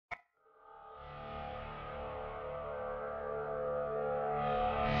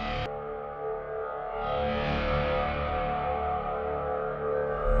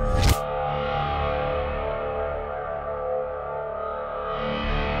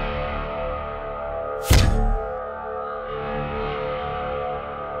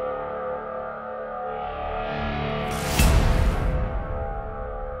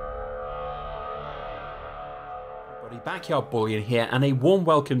Backyard Bullion here, and a warm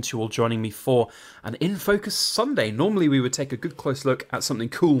welcome to you all joining me for an In Focus Sunday. Normally we would take a good close look at something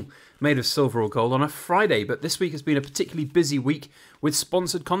cool made of silver or gold on a Friday, but this week has been a particularly busy week with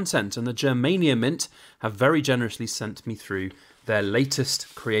sponsored content, and the Germania Mint have very generously sent me through their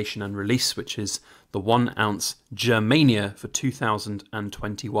latest creation and release, which is the 1 ounce Germania for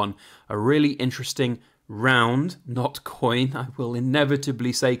 2021. A really interesting round, not coin. I will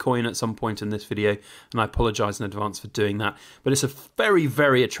inevitably say coin at some point in this video, and I apologise in advance for doing that. But it's a very,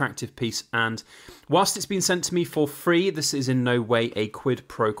 very attractive piece, and whilst it's been sent to me for free, this is in no way a quid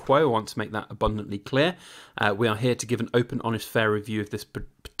pro quo. I want to make that abundantly clear. We are here to give an open, honest, fair review of this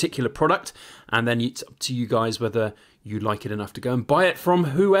particular product, and then it's up to you guys whether you like it enough to go and buy it from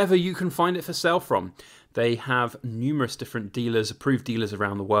whoever you can find it for sale from. They have numerous different dealers, approved dealers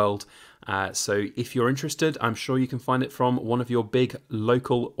around the world. So if you're interested, I'm sure you can find it from one of your big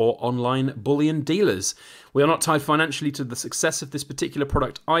local or online bullion dealers. We are not tied financially to the success of this particular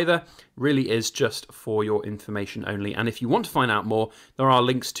product either. Really is just for your information only. And if you want to find out more, there are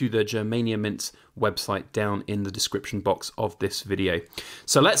links to the Germania Mint's website down in the description box of this video.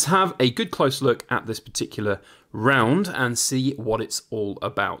 So let's have a good close look at this particular round and see what it's all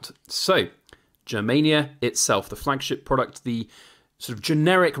about. So Germania itself, the flagship product, the sort of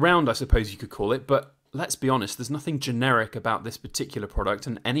generic round, I suppose you could call it, but let's be honest, there's nothing generic about this particular product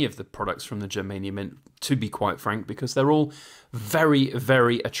and any of the products from the Germania Mint, to be quite frank, because they're all very,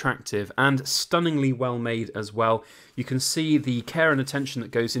 very attractive and stunningly well made as well. You can see the care and attention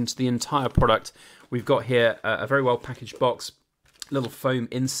that goes into the entire product. We've got here a very well packaged box, little foam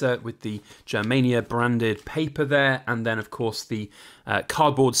insert with the Germania branded paper there, and then of course the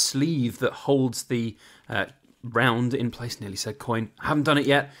cardboard sleeve that holds the round in place. Nearly said coin, I haven't done it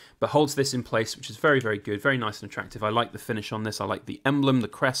yet, but holds this in place, which is very, very good, very nice and attractive. I like the finish on this. I like the emblem, the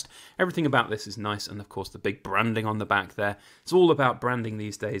crest, everything about this is nice, and of course the big branding on the back there. It's all about branding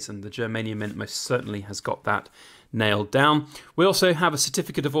these days, and the Germania Mint most certainly has got that nailed down. We also have a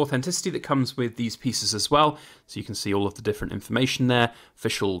certificate of authenticity that comes with these pieces as well, so you can see all of the different information there.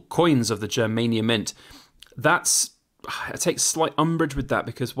 Official coins of the Germania Mint. I take slight umbrage with that,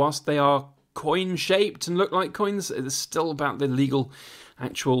 because whilst they are coin shaped and look like coins, it's still about the legal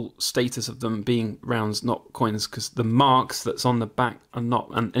actual status of them being rounds, not coins, because the marks that's on the back are not.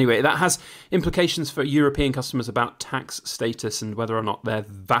 And anyway, that has implications for European customers about tax status and whether or not they're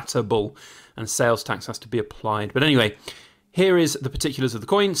VATable, and sales tax has to be applied. But anyway, here is the particulars of the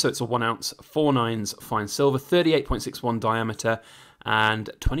coin. So it's a 1 ounce 4/9 fine silver, 38.61 diameter, and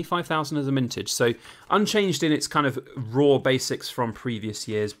 25,000 as a mintage. So unchanged in its kind of raw basics from previous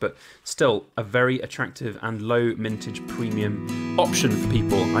years, but still a very attractive and low mintage premium option for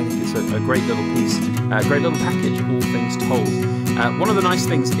people. I think it's a great little piece, a great little package, all things told. One of the nice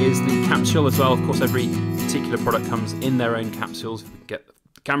things is the capsule as well. Of course, every particular product comes in their own capsules. If we can get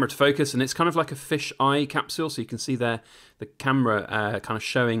the camera to focus, and it's kind of like a fish eye capsule. So you can see there the camera kind of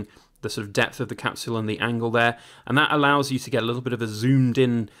showing the sort of depth of the capsule and the angle there, and that allows you to get a little bit of a zoomed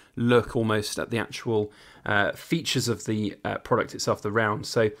in look almost at the actual features of the product itself, the round.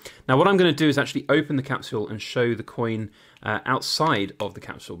 So now what I'm going to do is actually open the capsule and show the coin outside of the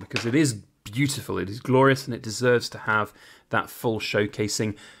capsule, because it is beautiful, it is glorious, and it deserves to have that full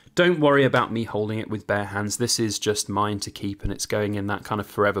showcasing. Don't worry about me holding it with bare hands. This is just mine to keep, and it's going in that kind of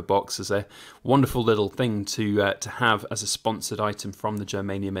forever box as a wonderful little thing to have as a sponsored item from the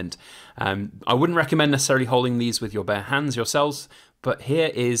Germania Mint. I wouldn't recommend necessarily holding these with your bare hands yourselves, but here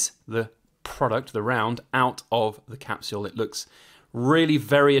is the product, the round, out of the capsule. It looks really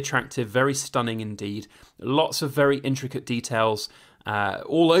very attractive, very stunning indeed. Lots of very intricate details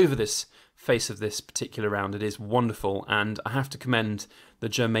all over this face of this particular round. It is wonderful, and I have to commend the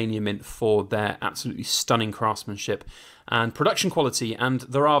Germania Mint for their absolutely stunning craftsmanship and production quality. And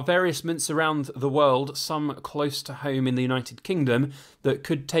there are various mints around the world, some close to home in the United Kingdom, that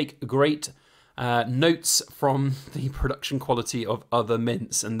could take great notes from the production quality of other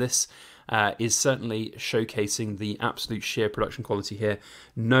mints, and this is certainly showcasing the absolute sheer production quality here.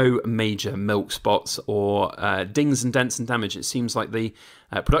 No major milk spots or dings and dents and damage. It seems like the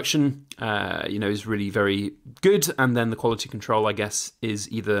production is really very good, and then the quality control, I guess,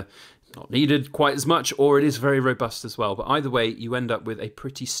 is either not needed quite as much, or it is very robust as well. But either way, you end up with a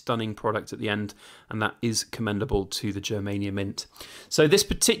pretty stunning product at the end, and that is commendable to the Germania Mint. So this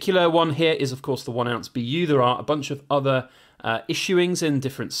particular one here is, of course, the 1 ounce BU. There are a bunch of other issuings in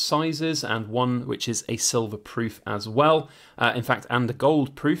different sizes, and one which is a silver proof as well, in fact, and a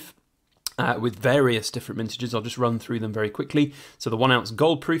gold proof. With various different mintages. I'll just run through them very quickly. So the 1 ounce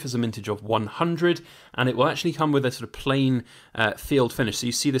gold proof is a mintage of 100, and it will actually come with a sort of plain field finish. So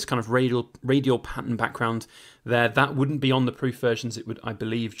you see this kind of radial pattern background there. That wouldn't be on the proof versions. It would, I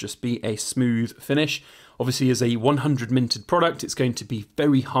believe, just be a smooth finish. Obviously, as a 100 minted product, it's going to be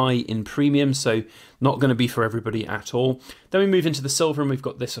very high in premium, so not going to be for everybody at all. Then we move into the silver, and we've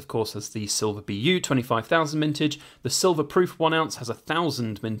got this, of course, as the Silver BU, 25,000 mintage. The silver proof 1 ounce has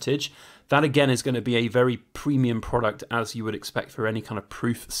 1,000 mintage. That, again, is going to be a very premium product, as you would expect for any kind of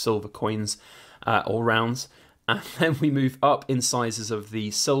proof silver coins or rounds. And then we move up in sizes of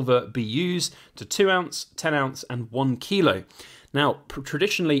the silver BUs to 2 ounce, 10 ounce, and 1 kilo. Now,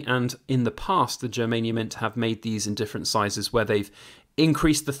 traditionally and in the past, the Germania Mint have made these in different sizes where they've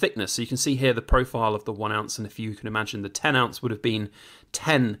increased the thickness. So you can see here the profile of the 1 ounce, and if you can imagine, the 10 ounce would have been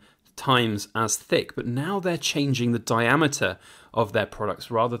 10 times as thick, but now they're changing the diameter of their products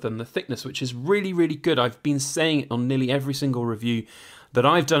rather than the thickness, which is really, really good. I've been saying it on nearly every single review that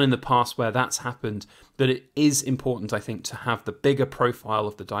I've done in the past where that's happened, that it is important, I think, to have the bigger profile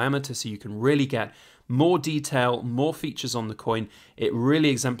of the diameter so you can really get more detail, more features on the coin. It really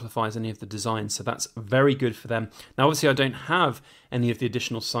exemplifies any of the designs, so that's very good for them. Now, obviously, I don't have any of the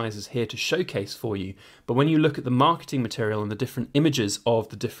additional sizes here to showcase for you, but when you look at the marketing material and the different images of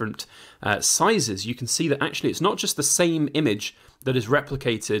the different sizes, you can see that actually it's not just the same image that is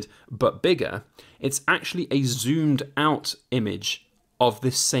replicated but bigger, it's actually a zoomed out image of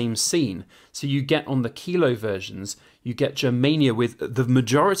this same scene. So you get on the kilo versions, you get Germania with the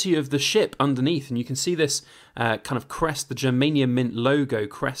majority of the ship underneath, and you can see this kind of crest, the Germania Mint logo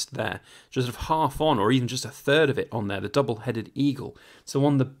crest there, just sort of half on, or even just a third of it on there, the double-headed eagle. So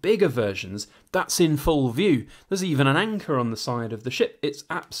on the bigger versions, that's in full view. There's even an anchor on the side of the ship. It's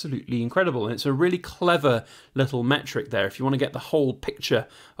absolutely incredible, and it's a really clever little metric there. If you want to get the whole picture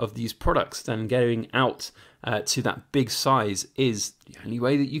of these products, then going out to that big size is the only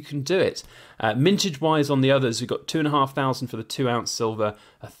way that you can do it. Mintage wise on the others, we've got 2,500 for the 2 ounce silver,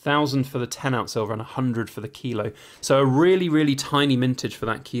 1,000 for the 10 ounce silver, and 100 for the kilo. So a really, really tiny mintage for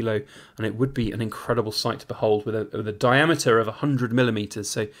that kilo, and it would be an incredible sight to behold with a diameter of 100 millimeters,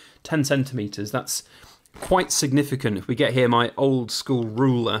 so 10 centimeters. That's quite significant. If we get here my old school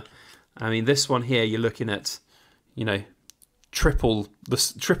ruler, I mean, this one here, you're looking at, you know, triple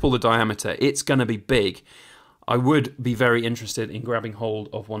the diameter. It's going to be big. I would be very interested in grabbing hold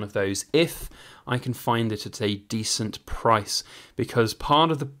of one of those if I can find it at a decent price, because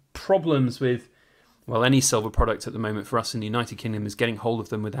part of the problems with, well, any silver product at the moment for us in the United Kingdom is getting hold of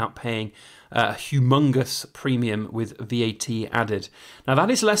them without paying a humongous premium with VAT added. Now, that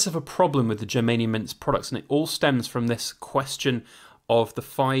is less of a problem with the Germania Mint's products, and it all stems from this question of the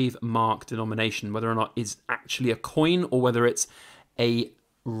 5 mark denomination, whether or not it's actually a coin or whether it's a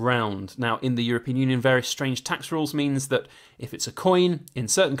round. Now, in the European Union, various strange tax rules means that if it's a coin in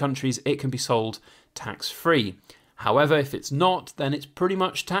certain countries, it can be sold tax-free. However, if it's not, then it's pretty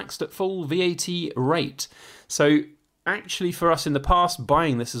much taxed at full VAT rate. So actually for us in the past,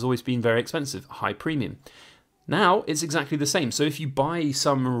 buying this has always been very expensive, high premium. Now it's exactly the same. So if you buy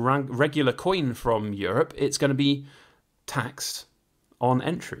some regular coin from Europe, it's going to be taxed on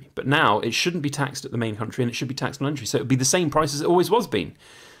entry, but now it shouldn't be taxed at the main country and it should be taxed on entry, so it would be the same price as it always was been,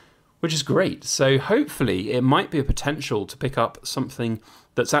 which is great. So hopefully it might be a potential to pick up something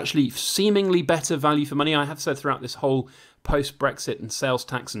that's actually seemingly better value for money. I have said throughout this whole post-Brexit and sales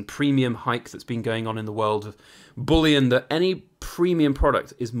tax and premium hike that's been going on in the world of bullion that any premium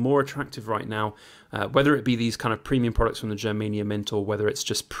product is more attractive right now, whether it be these kind of premium products from the Germania Mint or whether it's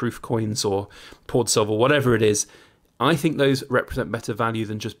just proof coins or poured silver, whatever it is. I think those represent better value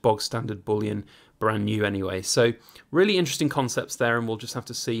than just bog standard bullion, brand new anyway. So really interesting concepts there, and we'll just have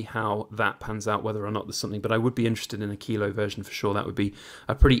to see how that pans out, whether or not there's something. But I would be interested in a kilo version for sure. That would be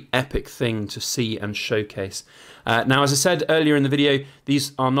a pretty epic thing to see and showcase. Now, as I said earlier in the video,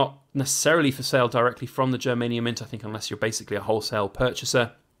 these are not necessarily for sale directly from the Germania Mint, I think, unless you're basically a wholesale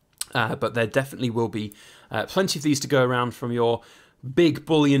purchaser. But there definitely will be plenty of these to go around from your big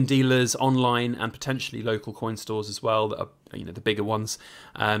bullion dealers online and potentially local coin stores as well that are, you know, the bigger ones.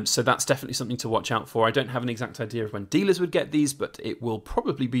 So that's definitely something to watch out for. I don't have an exact idea of when dealers would get these, but it will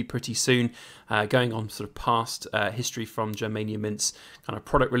probably be pretty soon, going on sort of past history from Germania Mint's kind of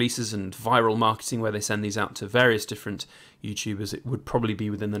product releases and viral marketing where they send these out to various different YouTubers. It would probably be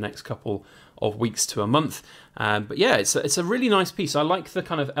within the next couple of weeks to a month. But yeah, it's a really nice piece. I like the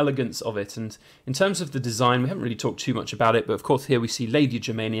kind of elegance of it. And in terms of the design, we haven't really talked too much about it, but of course here we see Lady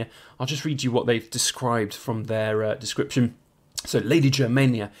Germania. I'll just read you what they've described from their description. So Lady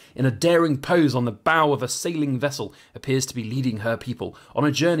Germania, in a daring pose on the bow of a sailing vessel, appears to be leading her people on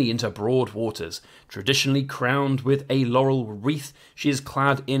a journey into broad waters. Traditionally crowned with a laurel wreath, she is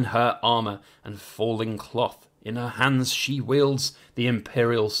clad in her armour and falling cloth. In her hands she wields the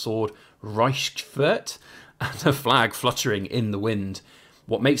imperial sword Reichsschwert, and a flag fluttering in the wind.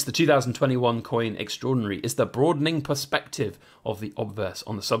 What makes the 2021 coin extraordinary is the broadening perspective of the obverse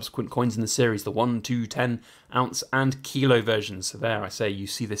on the subsequent coins in the series, the 1, 2, 10 ounce and kilo versions. So there I say you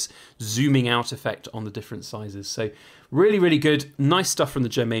see this zooming out effect on the different sizes. So really, really good. Nice stuff from the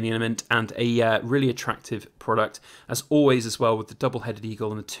Germania Mint, and a really attractive product. As always as well, with the double-headed eagle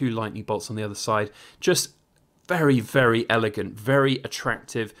and the 2 lightning bolts on the other side. Just very, very elegant, very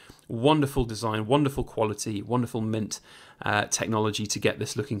attractive, wonderful design, wonderful quality, wonderful mint technology to get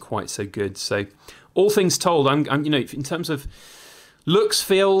this looking quite so good. So all things told, I'm in terms of looks,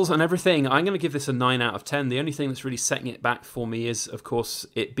 feels and everything, I'm going to give this a 9 out of 10. The only thing that's really setting it back for me is, of course,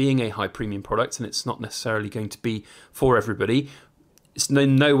 it being a high premium product, and it's not necessarily going to be for everybody. It's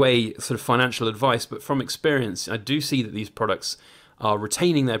in no way sort of financial advice, but from experience, I do see that these products are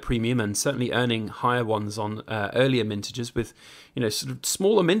retaining their premium and certainly earning higher ones on earlier mintages, with sort of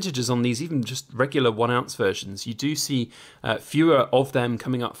smaller mintages on these, even just regular 1 ounce versions. You do see fewer of them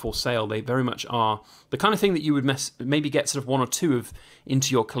coming up for sale. They very much are the kind of thing that you would maybe get sort of 1 or 2 of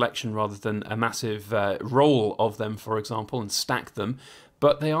into your collection, rather than a massive roll of them, for example, and stack them.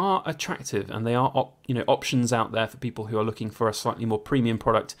 But they are attractive, and they are options out there for people who are looking for a slightly more premium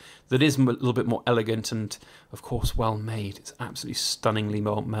product that is a little bit more elegant and, of course, well made. It's absolutely stunningly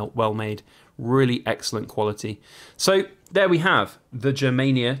well made, really excellent quality. So there we have the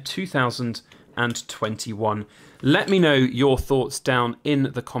Germania 2021. Let me know your thoughts down in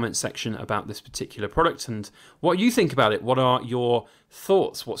the comment section about this particular product and what you think about it. What are your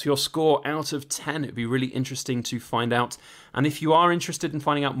thoughts? What's your score out of 10? It'd be really interesting to find out. And if you are interested in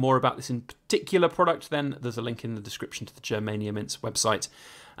finding out more about this in particular product, then there's a link in the description to the Germania Mint's website.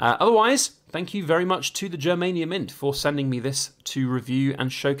 Otherwise, thank you very much to the Germania Mint for sending me this to review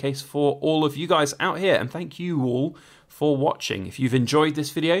and showcase for all of you guys out here. And thank you all for watching. If you've enjoyed this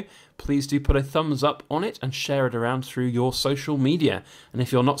video, please do put a thumbs up on it and share it around through your social media. And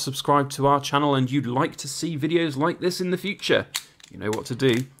if you're not subscribed to our channel and you'd like to see videos like this in the future, you know what to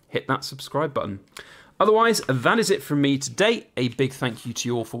do. Hit that subscribe button. Otherwise, that is it from me today. A big thank you to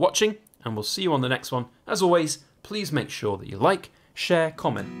you all for watching, and we'll see you on the next one. As always, please make sure that you like, share,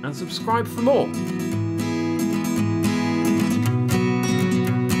 comment, and subscribe for more.